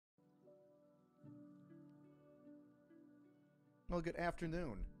Well, good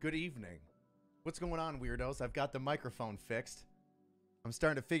afternoon. Good evening. What's going on, weirdos? I've got the microphone fixed. I'm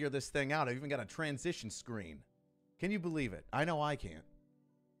starting to figure this thing out. I've even got a transition screen. Can you believe it? I know I can't.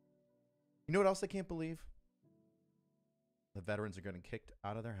 You know what else I can't believe? The veterans are getting kicked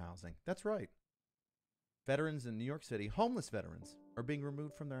out of their housing. That's right. Veterans in New York City, homeless veterans, are being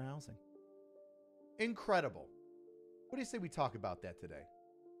removed from their housing. Incredible. What do you say we talk about that today?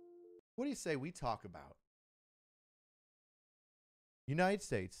 What do you say we talk about United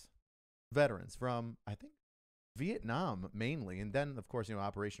States veterans from, I think, Vietnam mainly, and then, of course,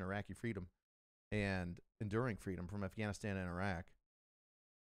 Operation Iraqi Freedom and Enduring Freedom from Afghanistan and Iraq,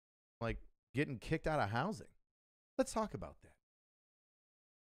 like getting kicked out of housing. Let's talk about that.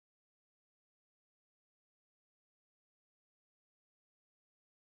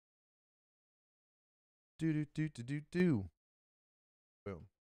 Do. Boom.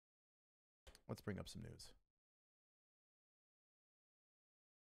 Let's bring up some news.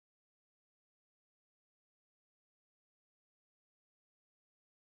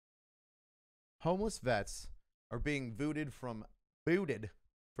 Homeless vets are being booted from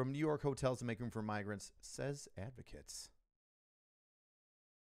New York hotels to make room for migrants, says advocates.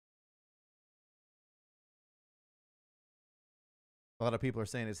 A lot of people are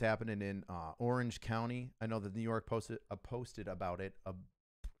saying it's happening in Orange County. I know that New York posted about it a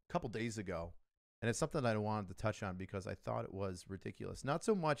couple days ago, and it's something that I wanted to touch on because I thought it was ridiculous. Not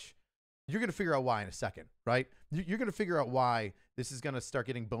so much. You're going to figure out why in a second, right? You're going to figure out why this is going to start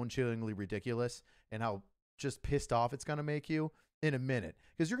getting bone-chillingly ridiculous and how just pissed off it's going to make you in a minute.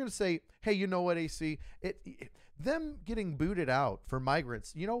 Because you're going to say, hey, you know what, AC? Them getting booted out for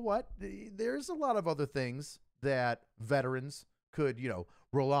migrants, you know what? There's a lot of other things that veterans could,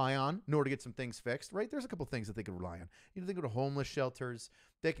 rely on in order to get some things fixed, right? There's a couple things that they could rely on. They go to homeless shelters.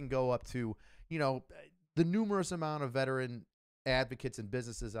 They can go up to, the numerous amount of veteran advocates and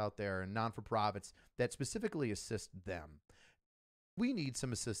businesses out there and non-for-profits that specifically assist them. We need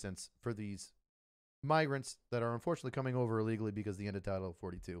some assistance for these migrants that are unfortunately coming over illegally because of the end of Title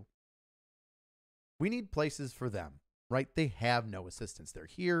 42. We need places for them, right? They have no assistance. They're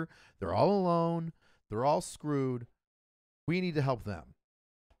here. They're all alone. They're all screwed. We need to help them.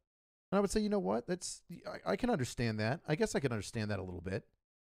 And I would say, you know what? I can understand that. I guess I can understand that a little bit.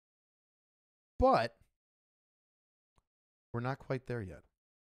 But we're not quite there yet.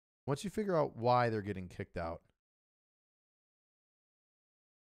 Once you figure out why they're getting kicked out,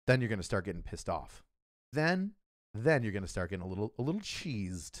 then you're going to start getting pissed off. Then you're going to start getting a little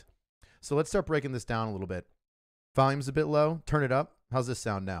cheesed. So let's start breaking this down a little bit. Volume's a bit low. Turn it up. How's this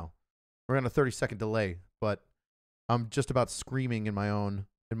sound now? We're on a 30-second delay, but I'm just about screaming in my own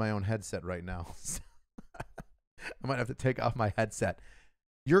headset right now. I might have to take off my headset.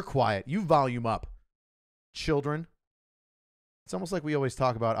 You're quiet. You volume up. Children. It's almost like we always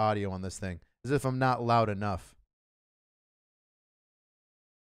talk about audio on this thing, as if I'm not loud enough.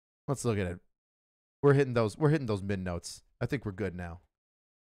 Let's look at it. We're hitting those mid notes. I think we're good now.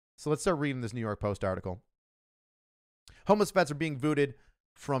 So let's start reading this New York Post article. Homeless vets are being booted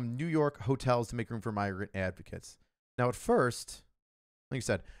from New York hotels to make room for migrant advocates. Now, at first, like you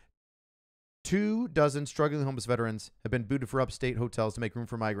said, 24 struggling homeless veterans have been booted for upstate hotels to make room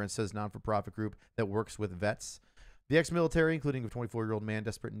for migrants, says non-for-profit group that works with vets. The ex-military, including a 24-year-old man,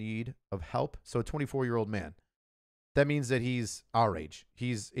 desperate need of help. So a 24-year-old man. That means that he's our age.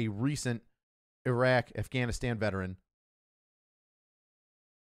 He's a recent Iraq, Afghanistan veteran.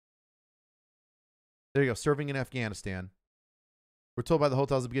 There you go, serving in Afghanistan. We're told by the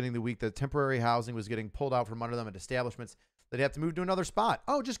hotels at the beginning of the week that temporary housing was getting pulled out from under them at establishments. They'd have to move to another spot.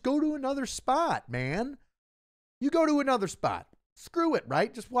 Oh, just go to another spot, man. You go to another spot. Screw it,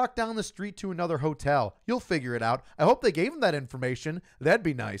 right? Just walk down the street to another hotel. You'll figure it out. I hope they gave them that information. That'd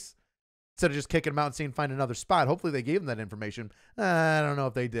be nice. Instead of just kicking them out and saying find another spot. Hopefully they gave them that information. I don't know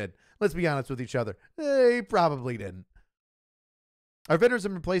if they did. Let's be honest with each other. They probably didn't. Our veterans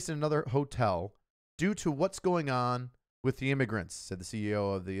have been placed in another hotel due to what's going on with the immigrants, said the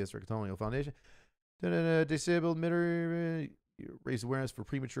CEO of the Israel Colonial Foundation. Disabled midwifery raise awareness for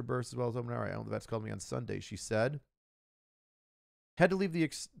premature births as well as open. All right, the vets called me on Sunday, she said. Had to leave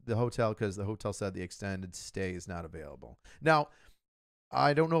the hotel because the hotel said the extended stay is not available. Now,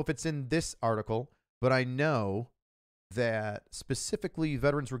 I don't know if it's in this article, but I know that specifically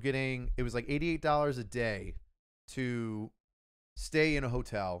veterans were getting, it was like $88 a day to stay in a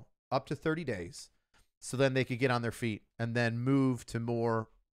hotel up to 30 days. So then they could get on their feet and then move to more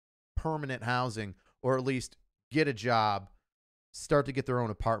permanent housing, or at least get a job, start to get their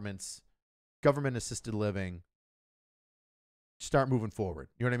own apartments, government assisted living, start moving forward.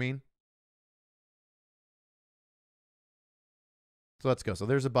 You know what I mean? So let's go. So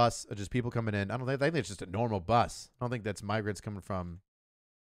there's a bus, just people coming in. I think it's just a normal bus. I don't think that's migrants coming from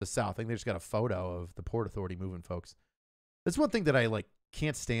the South. I think they just got a photo of the Port Authority moving folks. That's one thing that I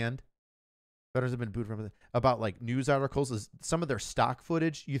can't stand. Veterans have been booed from about news articles is some of their stock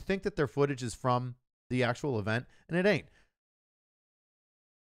footage. You think that their footage is from the actual event, and it ain't.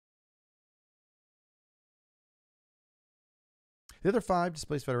 The other 5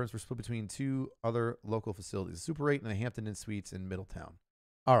 displaced veterans were split between 2 other local facilities, the Super 8 and the Hampton Inn Suites in Middletown.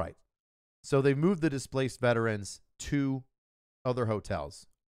 All right. So they moved the displaced veterans to other hotels.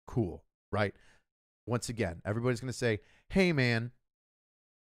 Cool, right? Once again, everybody's going to say, hey, man,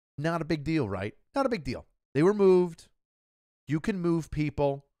 not a big deal, right? Not a big deal. They were moved. You can move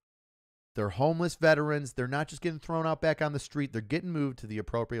people. They're homeless veterans. They're not just getting thrown out back on the street. They're getting moved to the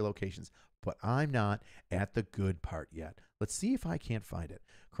appropriate locations. But I'm not at the good part yet. Let's see if I can't find it.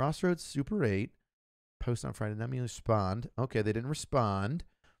 Crossroads Super 8. Post on Friday. Let me respond. Okay, they didn't respond.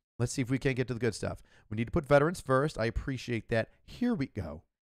 Let's see if we can't get to the good stuff. We need to put veterans first. I appreciate that. Here we go.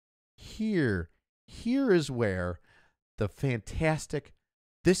 Here is where the fantastic,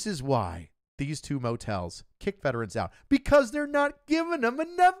 this is why these 2 motels kick veterans out. Because they're not giving them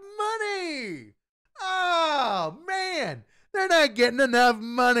enough money. Oh, man. They're not getting enough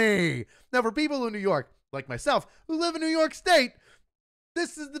money. Now, for people in New York, like myself, who live in New York State,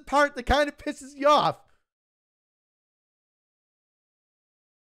 this is the part that kind of pisses you off.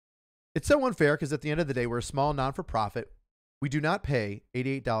 It's so unfair because at the end of the day, we're a small non-for-profit. We do not pay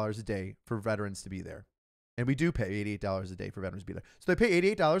 $88 a day for veterans to be there. And we do pay $88 a day for veterans to be there. So they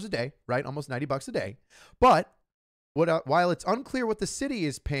pay $88 a day, right? Almost $90 a day. But while it's unclear what the city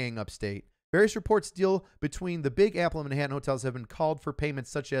is paying upstate, various reports deal between the Big Apple and Manhattan hotels have been called for payments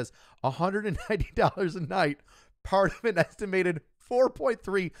such as $190 a night, part of an estimated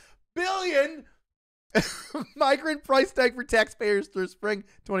 $4.3 billion migrant price tag for taxpayers through spring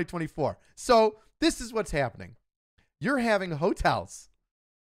 2024. So this is what's happening. You're having hotels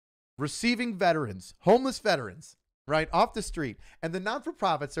receiving veterans, homeless veterans, right, off the street. And the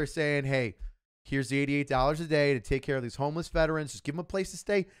non-for-profits are saying, hey, here's the $88 a day to take care of these homeless veterans. Just give them a place to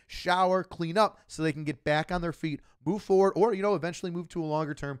stay, shower, clean up so they can get back on their feet, move forward, or, eventually move to a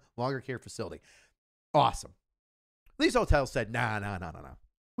longer-term, longer care facility. Awesome. These hotels said, nah.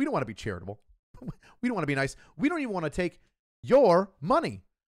 We don't want to be charitable. We don't want to be nice. We don't even want to take your money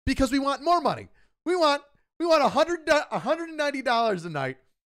because we want more money. We want $190 a night,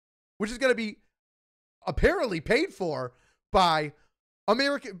 which is going to be apparently paid for by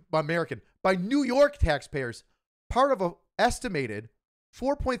by New York taxpayers, part of an estimated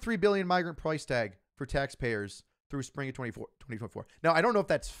 $4.3 billion migrant price tag for taxpayers through spring of 2024. Now, I don't know if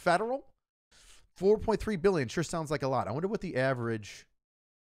that's federal. $4.3 billion sure sounds like a lot. I wonder what the average,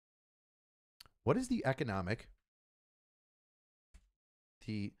 what is the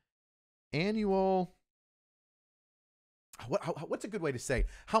annual, what's a good way to say,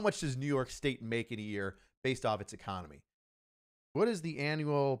 how much does New York State make in a year based off its economy? What is the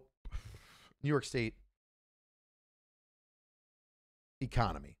annual New York State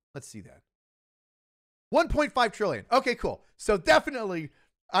economy? Let's see that. 1.5 trillion. Okay, cool. So definitely,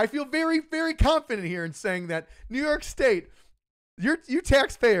 I feel very, very confident here in saying that New York State, you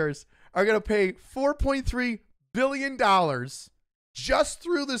taxpayers are going to pay $4.3 billion just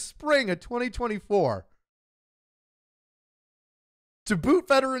through the spring of 2024 to boot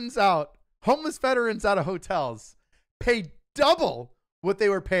veterans out, homeless veterans out of hotels, pay double what they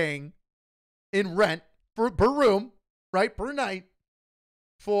were paying in rent per room, right, per night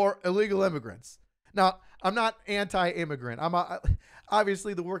for illegal immigrants. Now, I'm not anti-immigrant.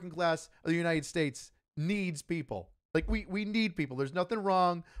 Obviously the working class of the United States needs people. Like we need people. There's nothing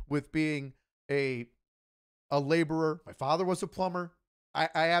wrong with being a laborer. My father was a plumber. I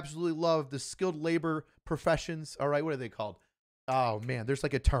absolutely love the skilled labor professions. All right, what are they called? Oh man, there's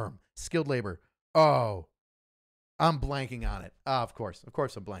like a term, skilled labor. Oh, I'm blanking on it. Of course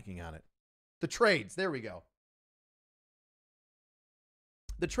I'm blanking on it. The trades. There we go.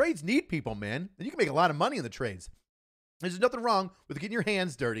 The trades need people, man. And you can make a lot of money in the trades. There's nothing wrong with getting your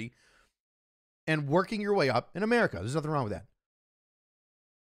hands dirty and working your way up in America. There's nothing wrong with that.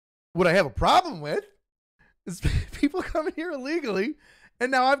 What I have a problem with is people coming here illegally,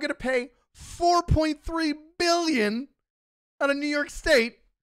 and now I'm going to pay $4.3 billion out of New York State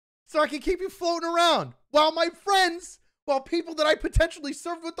so I can keep you floating around while my friends, while people that I potentially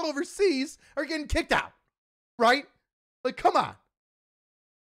served with overseas are getting kicked out, right? Like, come on.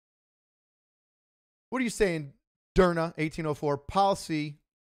 What are you saying, Derna, 1804? Policy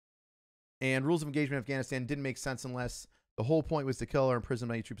and rules of engagement in Afghanistan didn't make sense unless the whole point was to kill or imprison as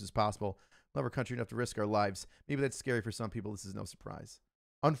many troops as possible. love our country enough to risk our lives. Maybe that's scary for some people. This is no surprise.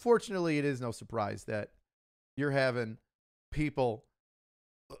 Unfortunately, it is no surprise that you're having people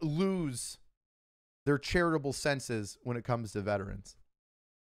lose their charitable senses when it comes to veterans.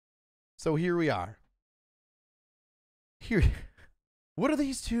 So here we are. Here, what are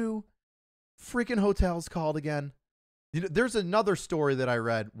these two freaking hotels called again? You know, there's another story that I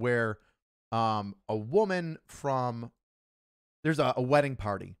read where a woman from, there's a wedding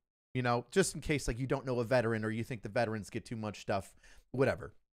party, you know, just in case like you don't know a veteran or you think the veterans get too much stuff,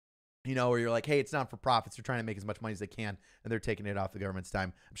 whatever, you know, or you're like, hey, it's not for profits. They're trying to make as much money as they can and they're taking it off the government's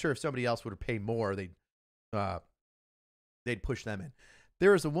time. I'm sure if somebody else would have paid more, they'd push them in.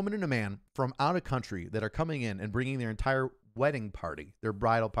 There is a woman and a man from out of country that are coming in and bringing their entire wedding party, their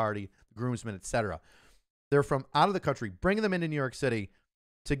bridal party, groomsmen, etc. They're from out of the country, bringing them into New York City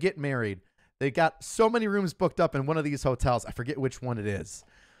to get married. They got so many rooms booked up in one of these hotels. I forget which one it is.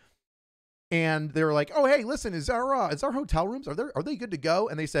 And they were like, "Oh, hey, listen, is our hotel rooms, are they good to go?"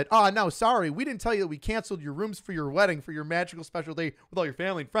 And they said, "Oh, no, sorry. We didn't tell you that we canceled your rooms for your wedding, for your magical special day with all your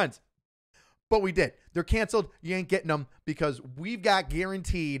family and friends. But we did. They're canceled. You ain't getting them because we've got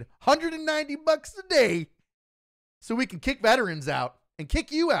guaranteed $190 a day so we can kick veterans out and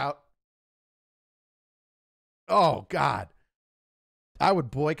kick you out." Oh, God. I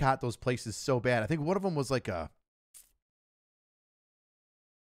would boycott those places so bad. I think one of them was like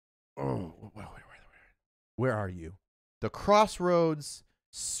where are you? The Crossroads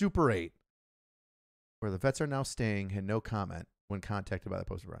Super 8, where the vets are now staying, had no comment when contacted by the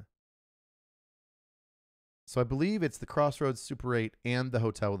Postal Bride. So I believe it's the Crossroads Super 8 and the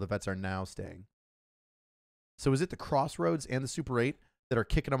hotel where the vets are now staying. So is it the Crossroads and the Super 8 that are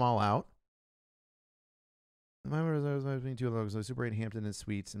kicking them all out? Between two of those, Super 8 Hampton and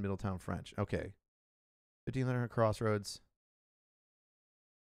Suites in Middletown French. Okay. 1500 Crossroads.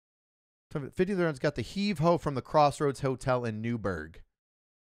 1500's got the Heave Ho from the Crossroads Hotel in Newburgh.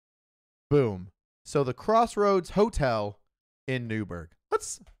 Boom. So the Crossroads Hotel in Newburgh.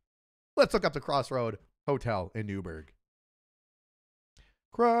 Let's look up the Crossroads Hotel in Newburgh.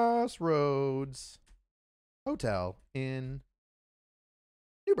 Crossroads Hotel in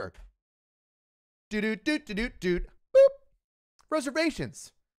Newburgh. Doot. Boop.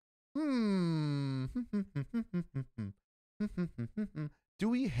 Reservations. Do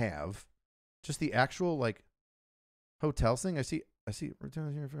we have just the actual like hotel thing? I see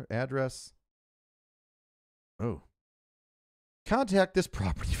return here for address. Oh. Contact this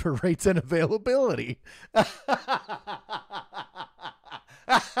property for rates and availability.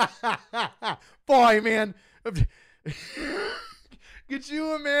 Boy, man. Could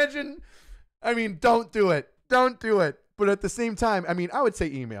you imagine? I mean, don't do it. Don't do it. But at the same time, I mean, I would say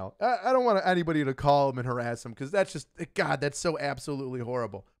email. I don't want anybody to call them and harass them because that's just, God, that's so absolutely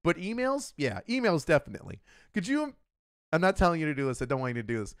horrible. But emails? Yeah, emails definitely. Could you, I'm not telling you to do this. I don't want you to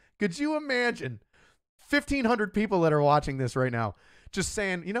do this. Could you imagine 1,500 people that are watching this right now just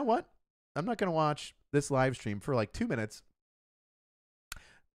saying, you know what? I'm not going to watch this live stream for like 2 minutes.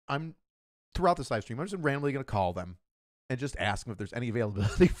 Throughout this live stream, I'm just randomly going to call them and just ask them if there's any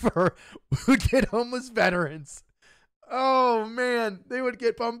availability for Get Homeless Veterans. Oh, man, they would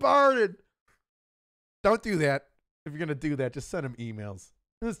get bombarded. Don't do that. If you're going to do that, just send them emails.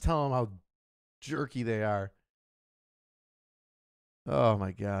 Just tell them how jerky they are. Oh,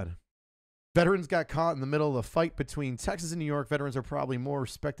 my God. Veterans got caught in the middle of a fight between Texas and New York. Veterans are probably more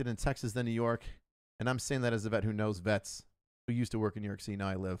respected in Texas than New York. And I'm saying that as a vet who knows vets who used to work in New York City. Now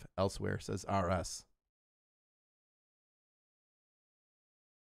I live elsewhere, says RS.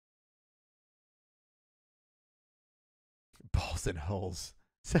 Balls and Holes.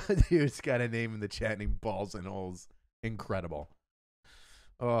 Dude's got a name in the chat named Balls and Holes. Incredible.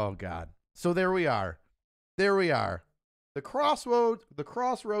 Oh, God. So there we are. There we are. The Crossroads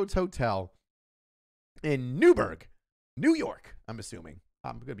Hotel in Newburgh, New York, I'm assuming.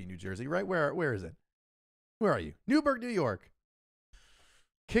 I'm going to be New Jersey, right? Where is it? Where are you? Newburgh, New York.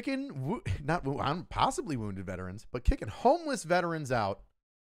 Kicking, possibly wounded veterans, but kicking homeless veterans out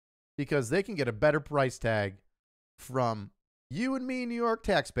because they can get a better price tag from you and me, New York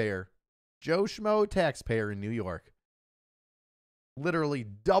taxpayer, Joe Schmo taxpayer in New York. Literally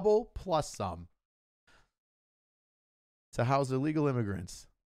double plus some to house illegal immigrants.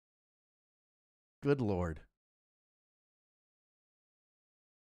 Good Lord.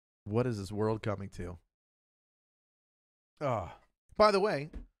 What is this world coming to? By the way,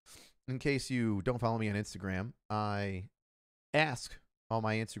 in case you don't follow me on Instagram, I ask all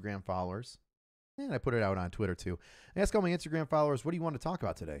my Instagram followers, and I put it out on Twitter too. I ask all my Instagram followers, what do you want to talk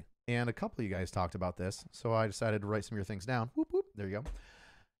about today? And a couple of you guys talked about this, so I decided to write some of your things down. Whoop, whoop. There you go.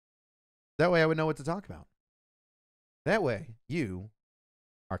 That way I would know what to talk about. That way you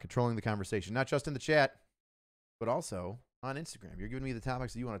are controlling the conversation, not just in the chat, but also on Instagram. You're giving me the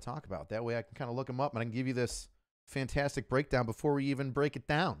topics that you want to talk about. That way I can kind of look them up and I can give you this fantastic breakdown before we even break it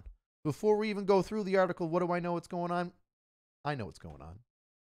down. Before we even go through the article, what do I know what's going on? I know what's going on.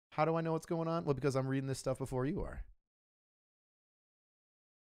 How do I know what's going on? Well, because I'm reading this stuff before you are.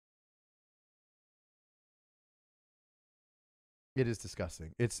 It is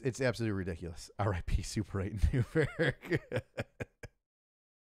disgusting. It's absolutely ridiculous. R.I.P. Super 8 Newberg.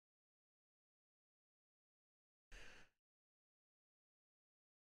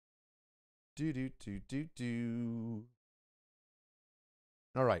 Do.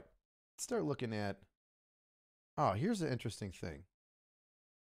 All right. Let's start looking at. Oh, here's an interesting thing.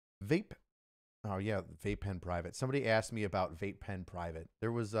 Vape. Oh yeah, Vape Pen Private. Somebody asked me about Vape Pen Private.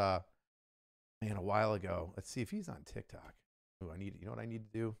 There was a while ago. Let's see if he's on TikTok. Oh, you know what I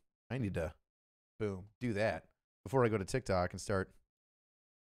need to do? I need to, boom, do that before I go to TikTok and start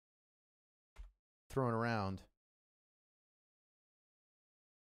throwing around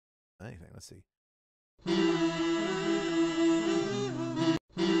anything. Let's see.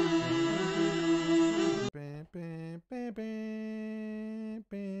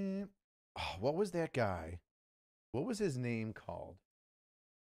 Oh, what was that guy? What was his name called?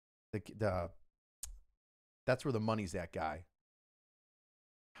 That's where the money's at guy.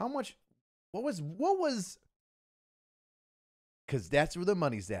 How much? What was? Because that's where the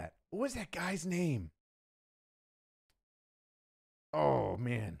money's at. What was that guy's name? Oh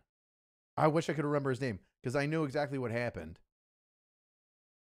man, I wish I could remember his name because I knew exactly what happened.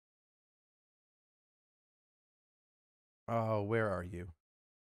 Oh, where are you?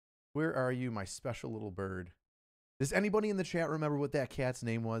 Where are you, my special little bird? Does anybody in the chat remember what that cat's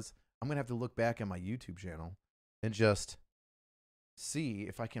name was? I'm going to have to look back on my YouTube channel and just see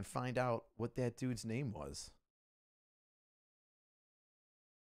if I can find out what that dude's name was.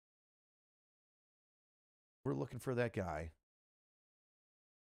 We're looking for that guy.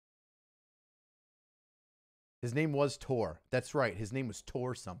 His name was Tor. That's right. His name was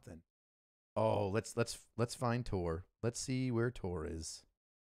Tor something. Oh, let's find Tor. Let's see where Tor is.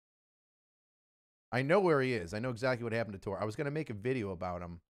 I know where he is. I know exactly what happened to Tor. I was going to make a video about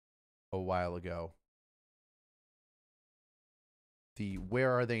him a while ago. The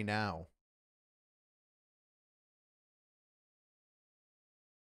Where Are They Now?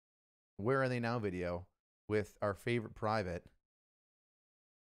 Where Are They Now video with our favorite private.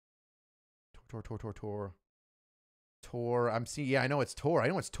 Tor. I'm seeing, yeah, I know it's Tor. I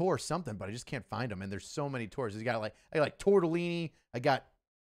know it's Tor something, but I just can't find him. And there's so many Tors. I got like tortellini. I got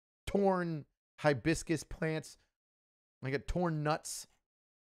torn hibiscus plants. I got torn nuts.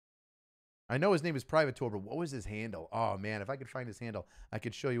 I know his name is Private Tor, but what was his handle? Oh man, if I could find his handle, I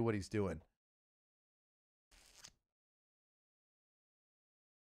could show you what he's doing.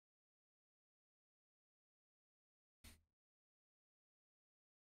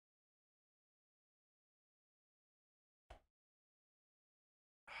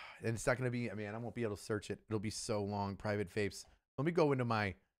 And it's not going to be, I mean, I won't be able to search it. It'll be so long, Private Vapes. Let me go into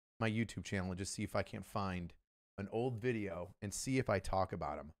my YouTube channel and just see if I can't find an old video and see if I talk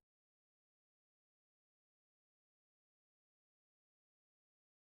about him.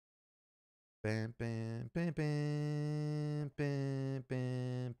 Bam, bam, bam, bam, bam,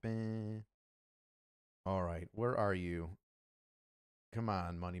 bam, bam. All right, where are you? Come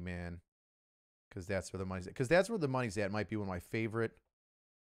on, money man. Because that's where the money's at. Because that's where the money's at. Might be one of my favorite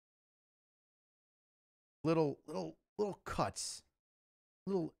little cuts,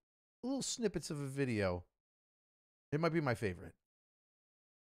 little snippets of a video. It might be my favorite.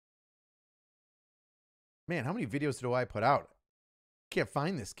 Man, how many videos do I put out? Can't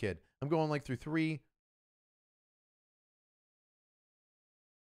find this kid. I'm going like through 3.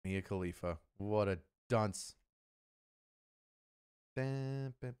 Mia Khalifa. What a dunce.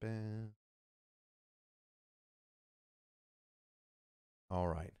 Bam, bam, bam. All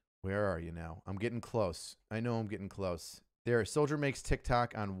right. Where are you now? I'm getting close. I know I'm getting close. There, soldier makes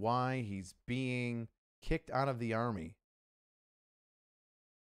TikTok on why he's being kicked out of the army.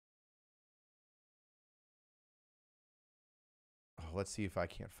 Oh, let's see if I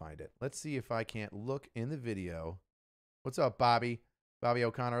can't find it. Let's see if I can't look in the video. What's up, Bobby? Bobby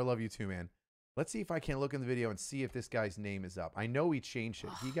O'Connor, I love you too, man. Let's see if I can look in the video and see if this guy's name is up. I know he changed it.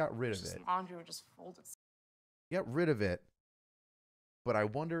 He got rid of it. He got rid of it. But I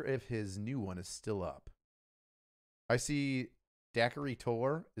wonder if his new one is still up. I see Daiquiri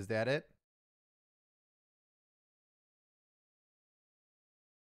Tor. Is that it?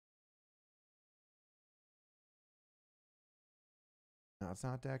 No, it's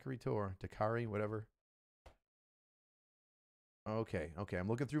not Daiquiri Tour. Dakari, whatever. Okay, okay. I'm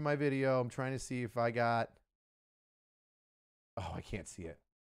looking through my video. I'm trying to see if I got. Oh, I can't see it.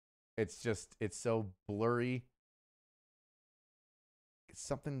 It's so blurry. It's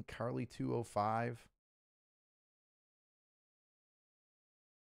something Carly 205.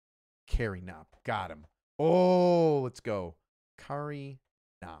 Carrie Knopp. Got him. Oh, let's go. Kari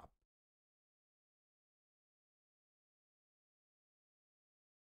Knopp.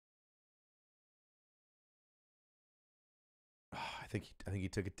 Oh, I think he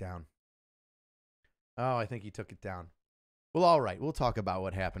took it down. Oh, I think he took it down. Well, all right. We'll talk about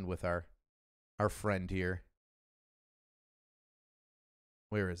what happened with our friend here.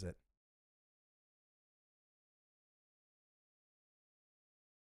 Where is it?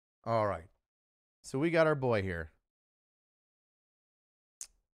 All right. So we got our boy here.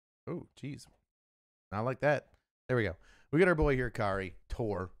 Oh, geez. Not like that. There we go. We got our boy here, Kari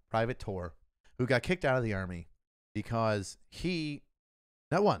Private Tor, who got kicked out of the Army because he,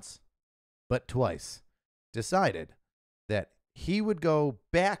 not once, but twice, decided that he would go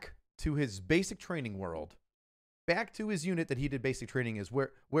back to his basic training world, back to his unit that he did basic training is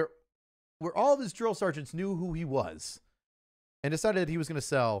where all of his drill sergeants knew who he was, and decided that he was going to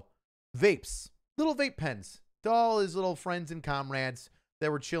sell vapes, little vape pens, to all his little friends and comrades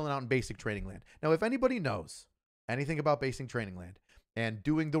that were chilling out in basic training land. Now, if anybody knows anything about basic training land and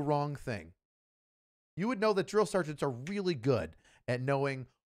doing the wrong thing, you would know that drill sergeants are really good at knowing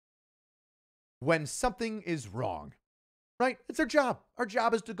when something is wrong, right? It's our job. Our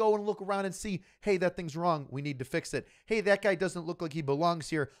job is to go and look around and see, hey, that thing's wrong. We need to fix it. Hey, that guy doesn't look like he belongs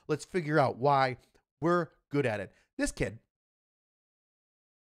here. Let's figure out why. We're good at it. This kid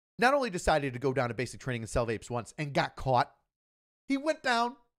not only decided to go down to basic training and sell vapes once and got caught, he went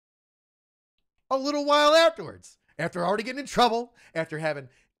down a little while afterwards, after already getting in trouble, after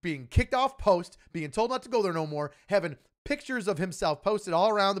being kicked off post, being told not to go there no more, having pictures of himself posted all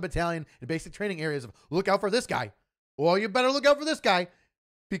around the battalion and basic training areas of, look out for this guy. Well, you better look out for this guy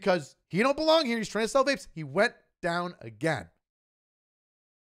because he don't belong here. He's trying to sell vapes. He went down again.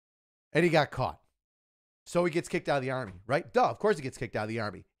 And he got caught. So he gets kicked out of the Army, right? Duh, of course he gets kicked out of the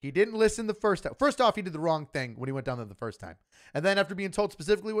Army. He didn't listen the first time. First off, he did the wrong thing when he went down there the first time. And then after being told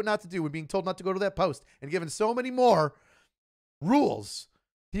specifically what not to do, and being told not to go to that post, and given so many more rules,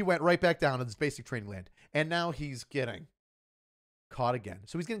 he went right back down to this basic training land. And now he's getting caught again.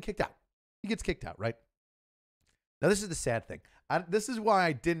 So he's getting kicked out. He gets kicked out, right? Now, this is the sad thing. This is why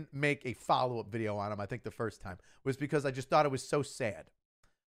I didn't make a follow-up video on him, I think the first time, was because I just thought it was so sad.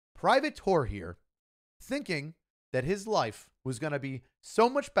 Private Tor here, thinking that his life was going to be so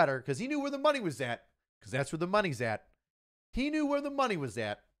much better because he knew where the money was at, because that's where the money's at. He knew where the money was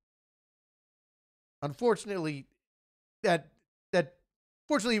at. Unfortunately,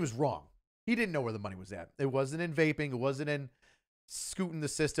 fortunately, he was wrong. He didn't know where the money was at. It wasn't in vaping. It wasn't in scooting the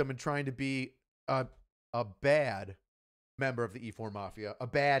system and trying to be a bad member of the E4 Mafia, a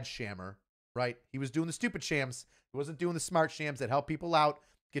bad shammer, right? He was doing the stupid shams. He wasn't doing the smart shams that help people out,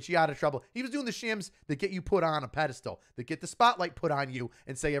 get you out of trouble. He was doing the shams that get you put on a pedestal, that get the spotlight put on you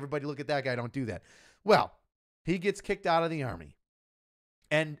and say, everybody, look at that guy. Don't do that. Well, he gets kicked out of the Army.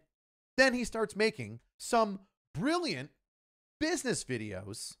 And then he starts making some brilliant business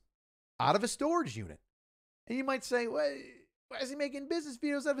videos out of a storage unit. And you might say, well, why is he making business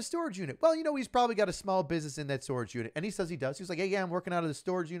videos out of a storage unit? Well, you know, he's probably got a small business in that storage unit. And he says he does. He's like, hey, yeah, I'm working out of the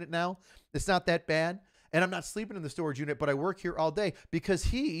storage unit now. It's not that bad. And I'm not sleeping in the storage unit, but I work here all day because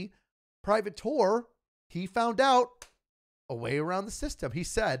Private Tor, he found out a way around the system. He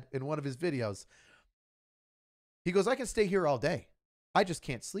said in one of his videos, he goes, I can stay here all day. I just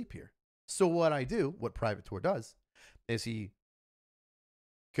can't sleep here. So what I do, what Private Tor does, is he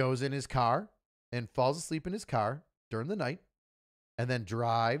goes in his car and falls asleep in his car during the night and then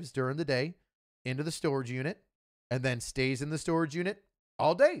drives during the day into the storage unit and then stays in the storage unit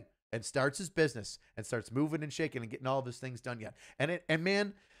all day and starts his business and starts moving and shaking and getting all of his things done yet. And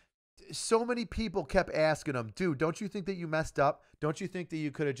man, so many people kept asking him, dude, don't you think that you messed up? Don't you think that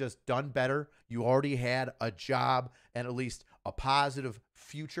you could have just done better? You already had a job and at least a positive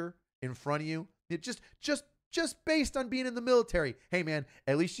future in front of you. It just based on being in the military. Hey man,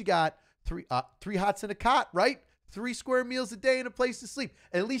 at least you got three hots and a cot, right? 3 square meals a day and a place to sleep.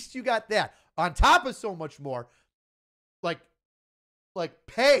 At least you got that on top of so much more, like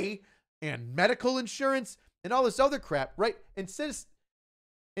pay and medical insurance and all this other crap, right?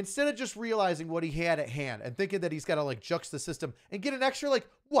 Instead of just realizing what he had at hand and thinking that he's got to like jux the system and get an extra, like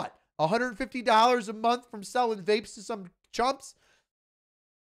what, $150 a month from selling vapes to some chumps,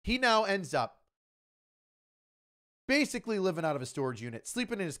 he now ends up basically living out of a storage unit,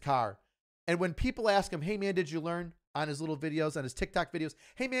 sleeping in his car. And when people ask him, hey, man, did you learn on his little videos, on his TikTok videos?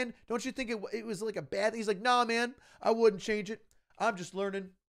 Hey, man, don't you think it was like a bad thing? He's like, nah, man, I wouldn't change it. I'm just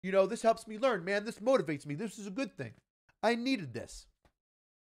learning. You know, this helps me learn, man. This motivates me. This is a good thing. I needed this.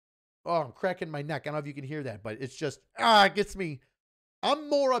 Oh, I'm cracking my neck. I don't know if you can hear that, but it's just, it gets me. I'm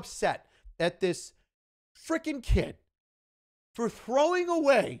more upset at this freaking kid for throwing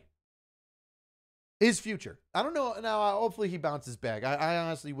away his future. I don't know. Now, hopefully he bounces back. I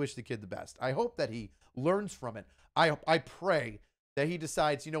honestly wish the kid the best. I hope that he learns from it. I pray that he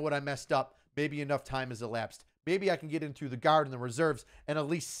decides, you know what, I messed up. Maybe enough time has elapsed. Maybe I can get in through the guard and the reserves and at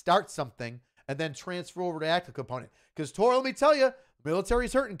least start something and then transfer over to active component. Because, Tor, let me tell you,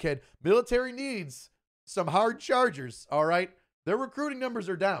 military's hurting, kid. Military needs some hard chargers, all right? Their recruiting numbers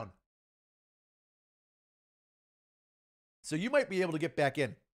are down. So you might be able to get back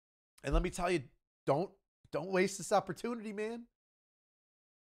in. And let me tell you, don't waste this opportunity, man.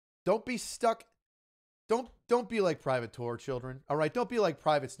 Don't be stuck. Don't be like Private Tor, children. All right, don't be like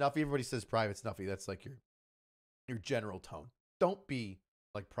Private Snuffy. Everybody says Private Snuffy. That's like your general tone. Don't be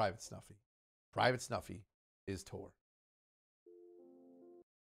like Private Snuffy. Private Snuffy is Tor.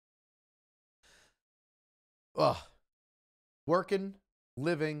 Ugh. Working,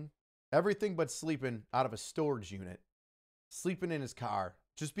 living, everything but sleeping out of a storage unit. Sleeping in his car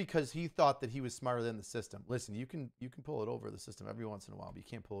just because he thought that he was smarter than the system. Listen, you can pull it over the system every once in a while, but you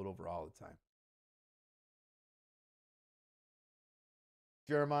can't pull it over all the time.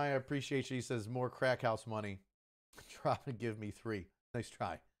 Jeremiah, appreciate you. He says, more crack house money. Drop and give me 3. Nice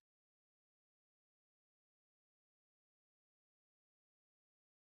try.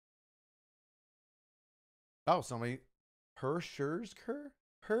 Oh, somebody. Hershursker?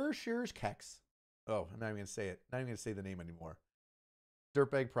 Kex. Oh, I'm not even going to say it. Not even going to say the name anymore.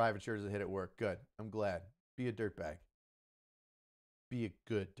 Dirtbag private shares a hit at work. Good. I'm glad. Be a dirtbag. Be a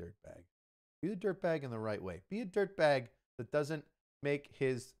good dirtbag. Be the dirtbag in the right way. Be a dirtbag that doesn't make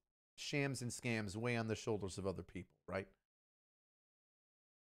his shams and scams weigh on the shoulders of other people, right?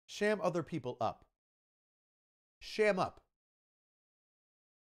 Sham other people up. Sham up.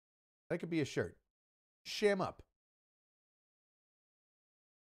 That could be a shirt. Sham up.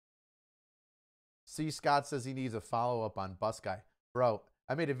 C. Scott says he needs a follow-up on Bus Guy. Bro,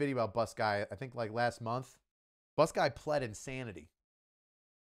 I made a video about Bus Guy, I think like last month. Bus Guy pled insanity.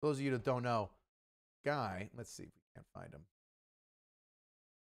 For those of you that don't know, Guy, let's see if we can't find him.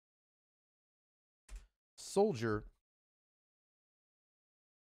 Soldier.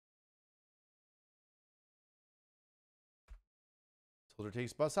 Soldier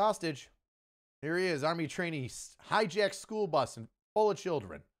takes bus hostage. Here he is, Army trainee, hijacks school bus and full of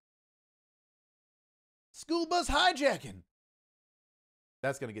children. School bus hijacking.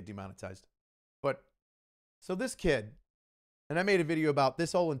 That's going to get demonetized. But, so this kid, and I made a video about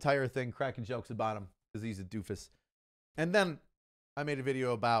this whole entire thing, cracking jokes about him, because he's a doofus. And then I made a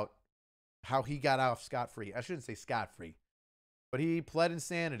video about how he got off scot-free. I shouldn't say scot-free, but he pled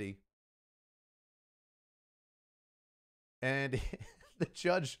insanity. And the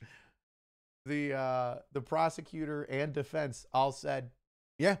judge, the prosecutor and defense all said,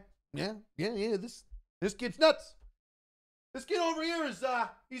 yeah, this kid's nuts. This kid over here is,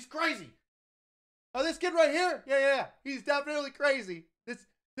 he's crazy. Oh, this kid right here? Yeah. He's definitely crazy.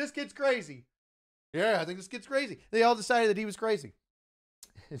 This kid's crazy. Yeah, I think this kid's crazy. They all decided that he was crazy.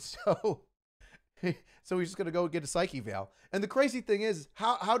 And so he's just going to go get a psych eval. And the crazy thing is,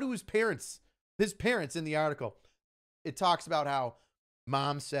 how do his parents in the article, it talks about how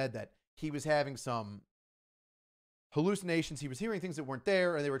mom said that he was having some hallucinations. He was hearing things that weren't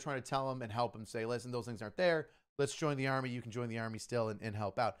there, and they were trying to tell him and help him say, listen, those things aren't there. Let's join the Army. You can join the Army still and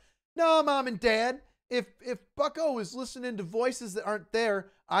help out. No, Mom and Dad, if Bucko is listening to voices that aren't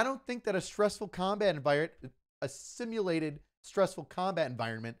there, I don't think that a stressful combat environment, a simulated stressful combat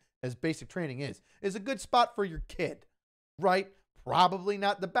environment, as basic training is a good spot for your kid, right? Probably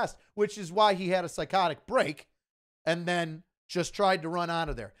not the best, which is why he had a psychotic break and then just tried to run out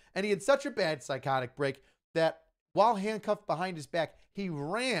of there. And he had such a bad psychotic break that while handcuffed behind his back, he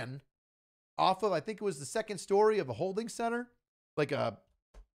ran off of, I think it was the second story of a holding center, like a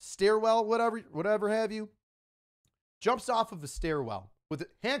stairwell, whatever have you. Jumps off of a stairwell with it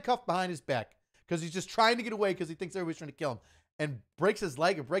handcuffed behind his back because he's just trying to get away because he thinks everybody's trying to kill him, and breaks his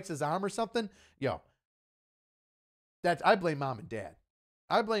leg or breaks his arm or something. Yo, I blame Mom and Dad.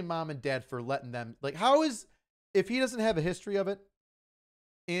 I blame Mom and Dad for letting them, like, if he doesn't have a history of it,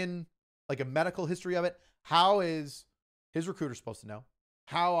 in like a medical history of it, how is his recruiter supposed to know?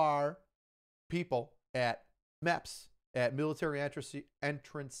 How are people at MEPS, at Military Entrance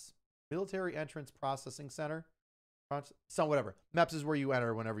Processing Center, Some whatever. MEPS is where you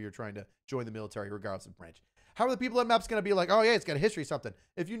enter whenever you're trying to join the military, regardless of branch. How are the people at MEPS going to be like, oh yeah, it's got a history of something,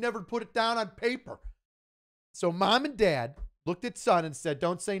 if you never put it down on paper? So mom and dad looked at son and said,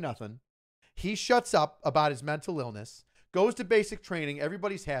 don't say nothing. He shuts up about his mental illness, goes to basic training.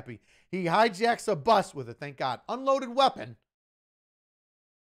 Everybody's happy. He hijacks a bus with a, thank God, unloaded weapon,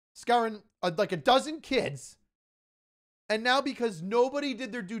 scarring like a dozen kids. And now because nobody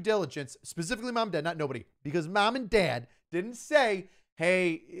did their due diligence, specifically mom and dad, not nobody, because mom and dad didn't say,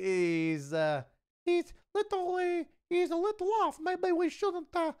 hey, he's a little off. Maybe we shouldn't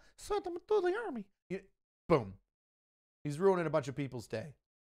send him to the army. Boom. He's ruining a bunch of people's day.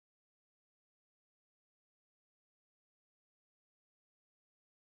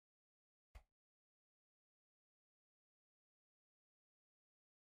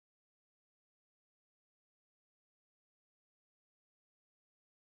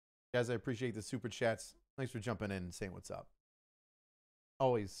 Guys, I appreciate the super chats. Thanks for jumping in and saying what's up.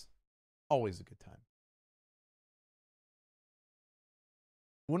 Always a good time.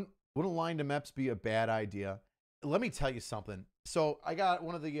 Wouldn't a line to MEPS be a bad idea? Let me tell you something. So I got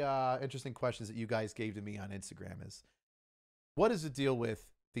one of the interesting questions that you guys gave to me on Instagram is, what is the deal with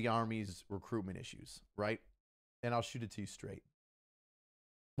the Army's recruitment issues, right? And I'll shoot it to you straight.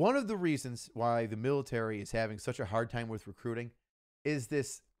 One of the reasons why the military is having such a hard time with recruiting is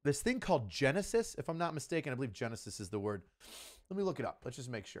this thing called Genesis. If I'm not mistaken, I believe Genesis is the word. Let me look it up. Let's just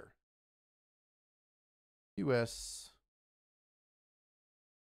make sure. U.S.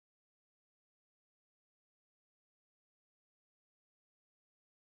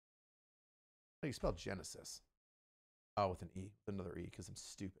 How do you spell Genesis? Oh, with an E, with another E, because I'm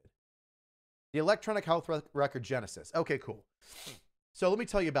stupid. The Electronic Health Record Genesis. Okay, cool. So let me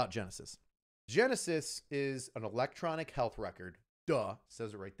tell you about Genesis. Genesis is an electronic health record. Duh,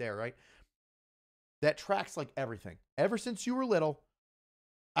 says it right there, right? That tracks like everything. Ever since you were little,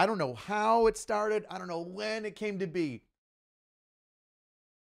 I don't know how it started. I don't know when it came to be.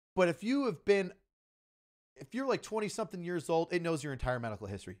 But if you're like 20-something years old, it knows your entire medical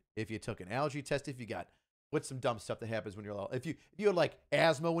history. If you took an allergy test, if you got, what's some dumb stuff that happens when you're little? If you had like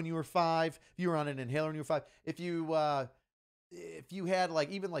asthma when you were 5, if you were on an inhaler when you were 5, if you had like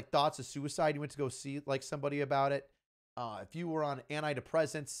even like thoughts of suicide, you went to go see like somebody about it. If you were on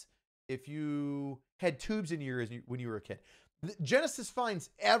antidepressants, if you had tubes in your ears when you were a kid. Genesis finds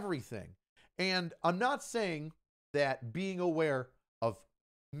everything. And I'm not saying that being aware of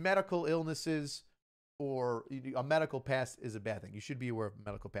medical illnesses or a medical past is a bad thing. You should be aware of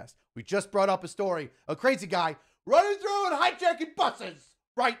medical past. We just brought up a story, a crazy guy running through and hijacking buses,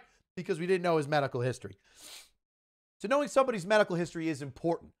 right? Because we didn't know his medical history. So knowing somebody's medical history is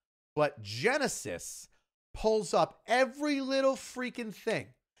important. But Genesis pulls up every little freaking thing.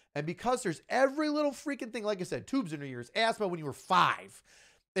 And because there's every little freaking thing, like I said, tubes in your ears, asthma when you were 5,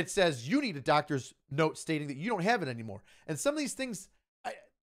 it says you need a doctor's note stating that you don't have it anymore. And some of these things, I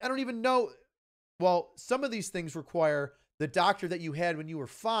don't even know. Well, some of these things require the doctor that you had when you were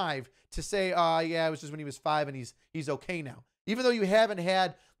 5 to say, yeah, it was just when he was 5 and he's okay now. Even though you haven't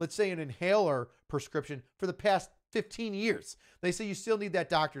had, let's say, an inhaler prescription for the past 15 years. They say you still need that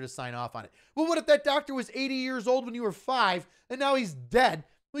doctor to sign off on it. Well, what if that doctor was 80 years old when you were 5 and now he's dead?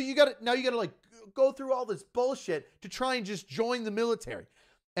 Well, you got to like go through all this bullshit to try and just join the military.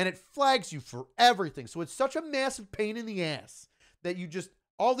 And it flags you for everything. So it's such a massive pain in the ass that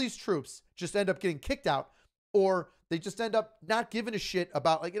all these troops just end up getting kicked out, or they just end up not giving a shit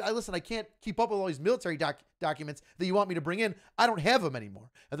about, like, listen, I can't keep up with all these military documents that you want me to bring in. I don't have them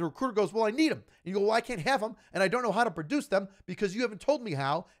anymore. And the recruiter goes, well, I need them. And you go, well, I can't have them, and I don't know how to produce them because you haven't told me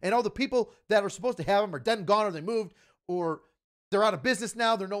how. And all the people that are supposed to have them are dead and gone, or they moved, or they're out of business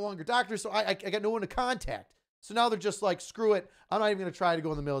now. They're no longer doctors, so I got no one to contact. So now they're just like, screw it. I'm not even going to try to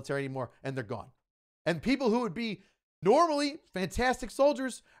go in the military anymore, and they're gone. And people who would be normally fantastic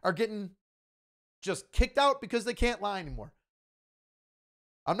soldiers are getting just kicked out because they can't lie anymore.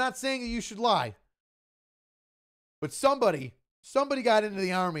 I'm not saying that you should lie, but somebody got into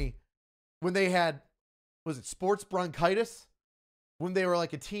the Army when they had, was it sports bronchitis? When they were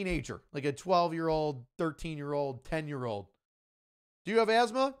like a teenager, like a 12-year-old, 13-year-old, 10-year-old. Do you have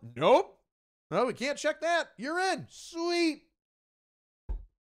asthma? Nope. No, we can't check that. You're in. Sweet.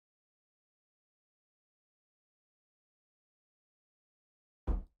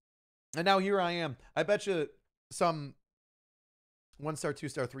 And now here I am. I bet you some 1-star,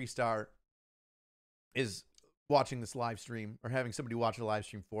 2-star, 3-star is watching this live stream or having somebody watch a live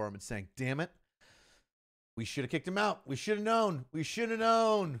stream for him and saying, damn it, we should have kicked him out. We should have known. We should have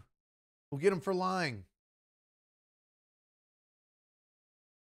known. We'll get him for lying.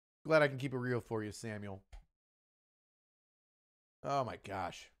 Glad I can keep it real for you, Samuel. Oh my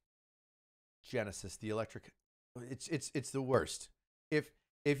gosh. Genesis, the electric. It's the worst. If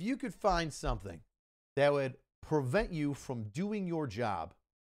you could find something that would prevent you from doing your job,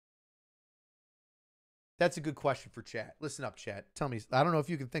 that's a good question for chat. Listen up, chat. Tell me, I don't know if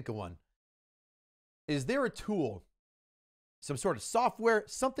you can think of one. Is there a tool, some sort of software,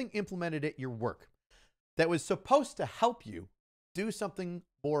 something implemented at your work that was supposed to help you do something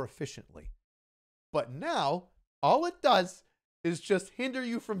more efficiently? But now, all it does is just hinder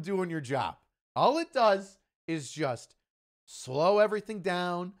you from doing your job. All it does is just slow everything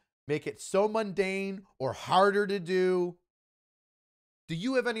down, make it so mundane or harder to do. Do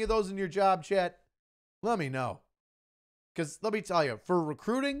you have any of those in your job, chat? Let me know. Because let me tell you, for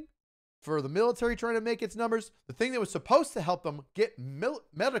recruiting, for the military trying to make its numbers, the thing that was supposed to help them get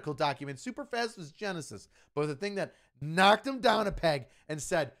medical documents super fast was Genesis. But the thing that knocked them down a peg and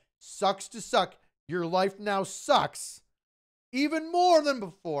said, sucks to suck, your life now sucks, even more than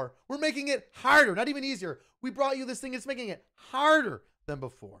before. We're making it harder, not even easier. We brought you this thing, it's making it harder than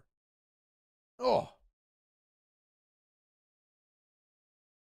before. Oh.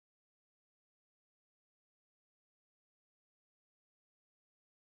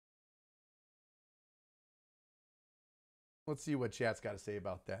 Let's see what chat's got to say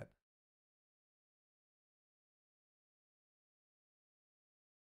about that.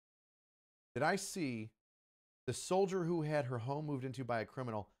 Did I see the soldier who had her home moved into by a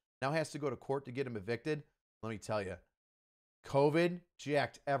criminal now has to go to court to get him evicted? Let me tell you, COVID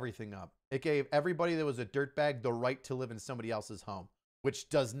jacked everything up. It gave everybody that was a dirtbag the right to live in somebody else's home, which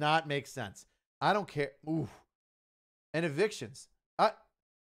does not make sense. I don't care. Ooh. And evictions. I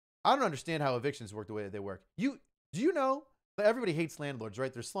don't understand how evictions work the way that they work. Do you know that everybody hates landlords,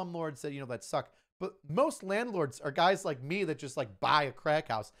 right? There's slumlords that, that suck. But most landlords are guys like me that just like buy a crack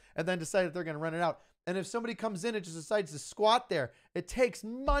house and then decide that they're going to rent it out. And if somebody comes in and just decides to squat there, it takes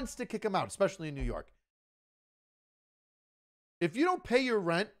months to kick them out, especially in New York. If you don't pay your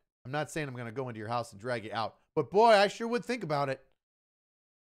rent, I'm not saying I'm going to go into your house and drag you out, but boy, I sure would think about it.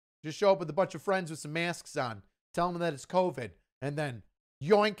 Just show up with a bunch of friends with some masks on, tell them that it's COVID, and then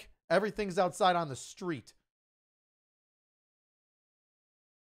yoink, everything's outside on the street.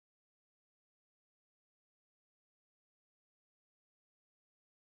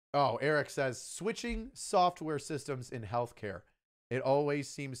 Oh, Eric says, switching software systems in healthcare. It always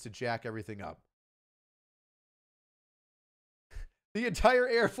seems to jack everything up. The entire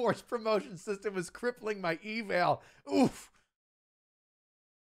Air Force promotion system was crippling my eval. Oof.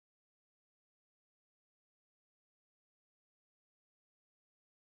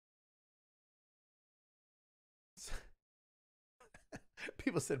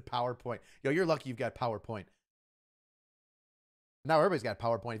 People said PowerPoint. Yo, you're lucky you've got PowerPoint. Now everybody's got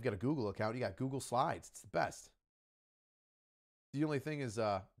PowerPoint. You've got a Google account. You got Google Slides. It's the best. The only thing is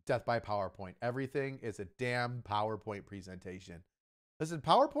death by PowerPoint. Everything is a damn PowerPoint presentation. Listen,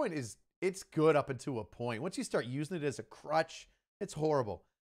 PowerPoint it's good up until a point. Once you start using it as a crutch, it's horrible.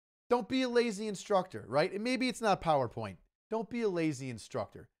 Don't be a lazy instructor, right? And maybe it's not PowerPoint. Don't be a lazy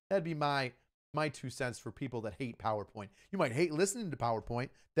instructor. That'd be my 2 cents for people that hate PowerPoint. You might hate listening to PowerPoint.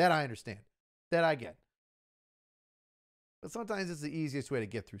 That I understand. That I get. But sometimes it's the easiest way to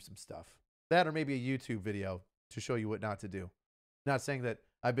get through some stuff. That or maybe a YouTube video to show you what not to do. Not saying that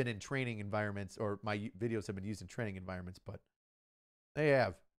I've been in training environments or my videos have been used in training environments, but they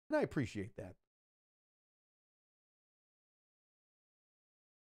have. And I appreciate that.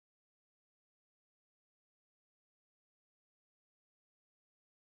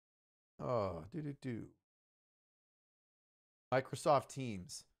 Oh, Microsoft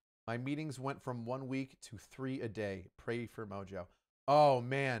Teams. My meetings went from 1 week to 3 a day. Pray for Mojo. Oh,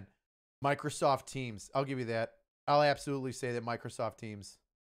 man. Microsoft Teams. I'll give you that. I'll absolutely say that Microsoft Teams.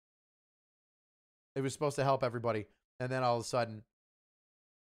 It was supposed to help everybody. And then all of a sudden,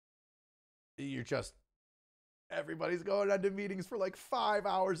 everybody's going on to meetings for like 5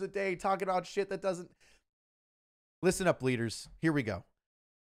 hours a day talking about shit that doesn't. Listen up, leaders. Here we go.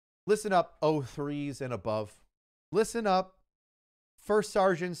 Listen up, 03s and above. Listen up, first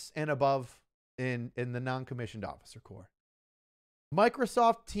sergeants and above in the non-commissioned officer corps.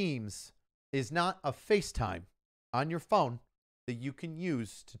 Microsoft Teams is not a FaceTime on your phone that you can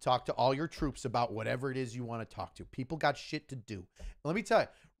use to talk to all your troops about whatever it is you want to talk to. People got shit to do. Let me tell you,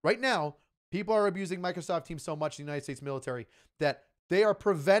 right now, people are abusing Microsoft Teams so much in the United States military that they are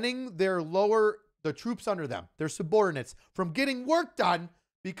preventing the troops under them, their subordinates, from getting work done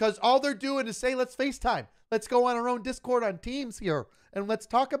because all they're doing is say, let's FaceTime. Let's go on our own Discord on Teams here and let's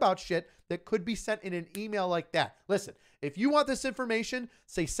talk about shit that could be sent in an email like that. Listen, if you want this information,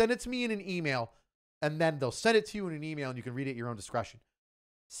 say send it to me in an email. and then they'll send it to you in an email and you can read it at your own discretion.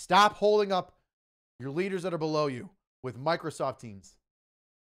 Stop holding up your leaders that are below you with Microsoft Teams.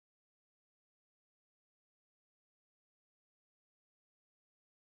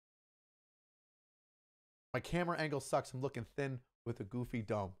 My camera angle sucks. I'm looking thin with a goofy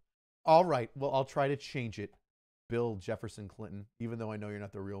dome. All right, well, I'll try to change it. Bill Jefferson Clinton, even though I know you're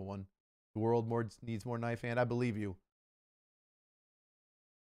not the real one. The world needs more knife hand. I believe you.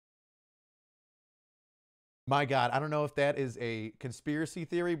 My God, I don't know if that is a conspiracy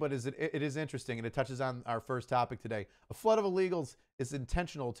theory, but it is interesting, and it touches on our first topic today. A flood of illegals is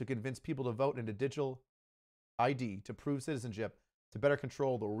intentional to convince people to vote into digital ID to prove citizenship to better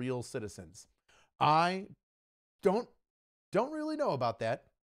control the real citizens. I don't really know about that.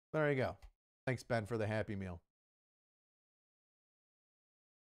 There you go. Thanks, Ben, for the Happy Meal.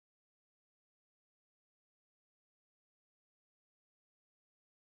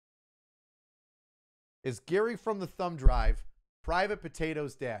 Is Gary from the thumb drive Private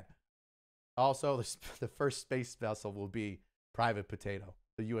Potato's dad? Also, the first space vessel will be Private Potato,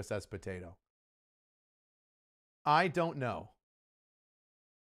 the USS Potato. I don't know.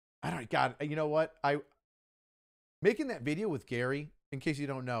 God, you know what? Making that video with Gary, in case you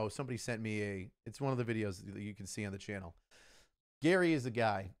don't know, somebody sent me it's one of the videos that you can see on the channel. Gary is a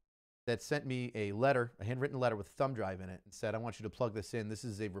guy that sent me a letter, a handwritten letter with a thumb drive in it, and said, I want you to plug this in. This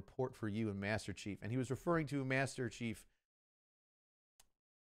is a report for you and Master Chief. And he was referring to Master Chief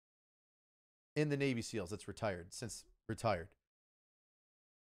in the Navy SEALs that's since retired.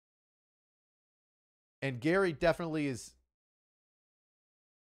 And Gary definitely is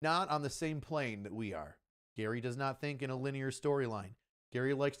not on the same plane that we are. Gary does not think in a linear storyline.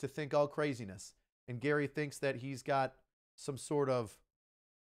 Gary likes to think all craziness. And Gary thinks that he's got some sort of,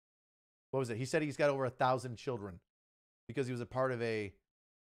 what was it? He said he's got over 1,000 children because he was a part of he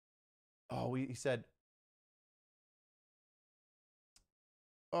said,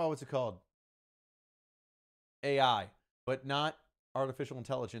 what's it called? AI, but not artificial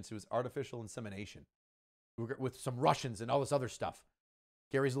intelligence. It was artificial insemination with some Russians and all this other stuff.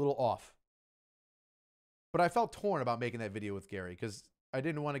 Gary's a little off. But I felt torn about making that video with Gary because I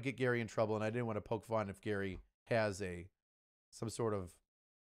didn't want to get Gary in trouble and I didn't want to poke fun if Gary has some sort of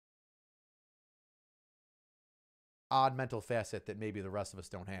odd mental facet that maybe the rest of us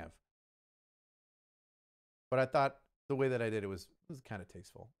don't have. But I thought the way that I did it was kind of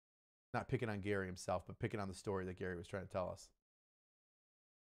tasteful. Not picking on Gary himself, but picking on the story that Gary was trying to tell us.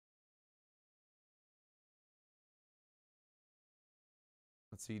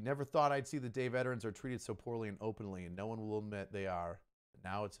 Let's see. Never thought I'd see the day veterans are treated so poorly and openly, and no one will admit they are. But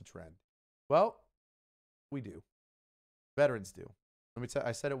now it's a trend. Well, we do. Veterans do. Let me tell you,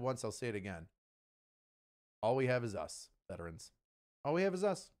 I said it once, I'll say it again. All we have is us, veterans. All we have is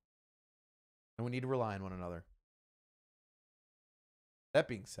us. And we need to rely on one another. That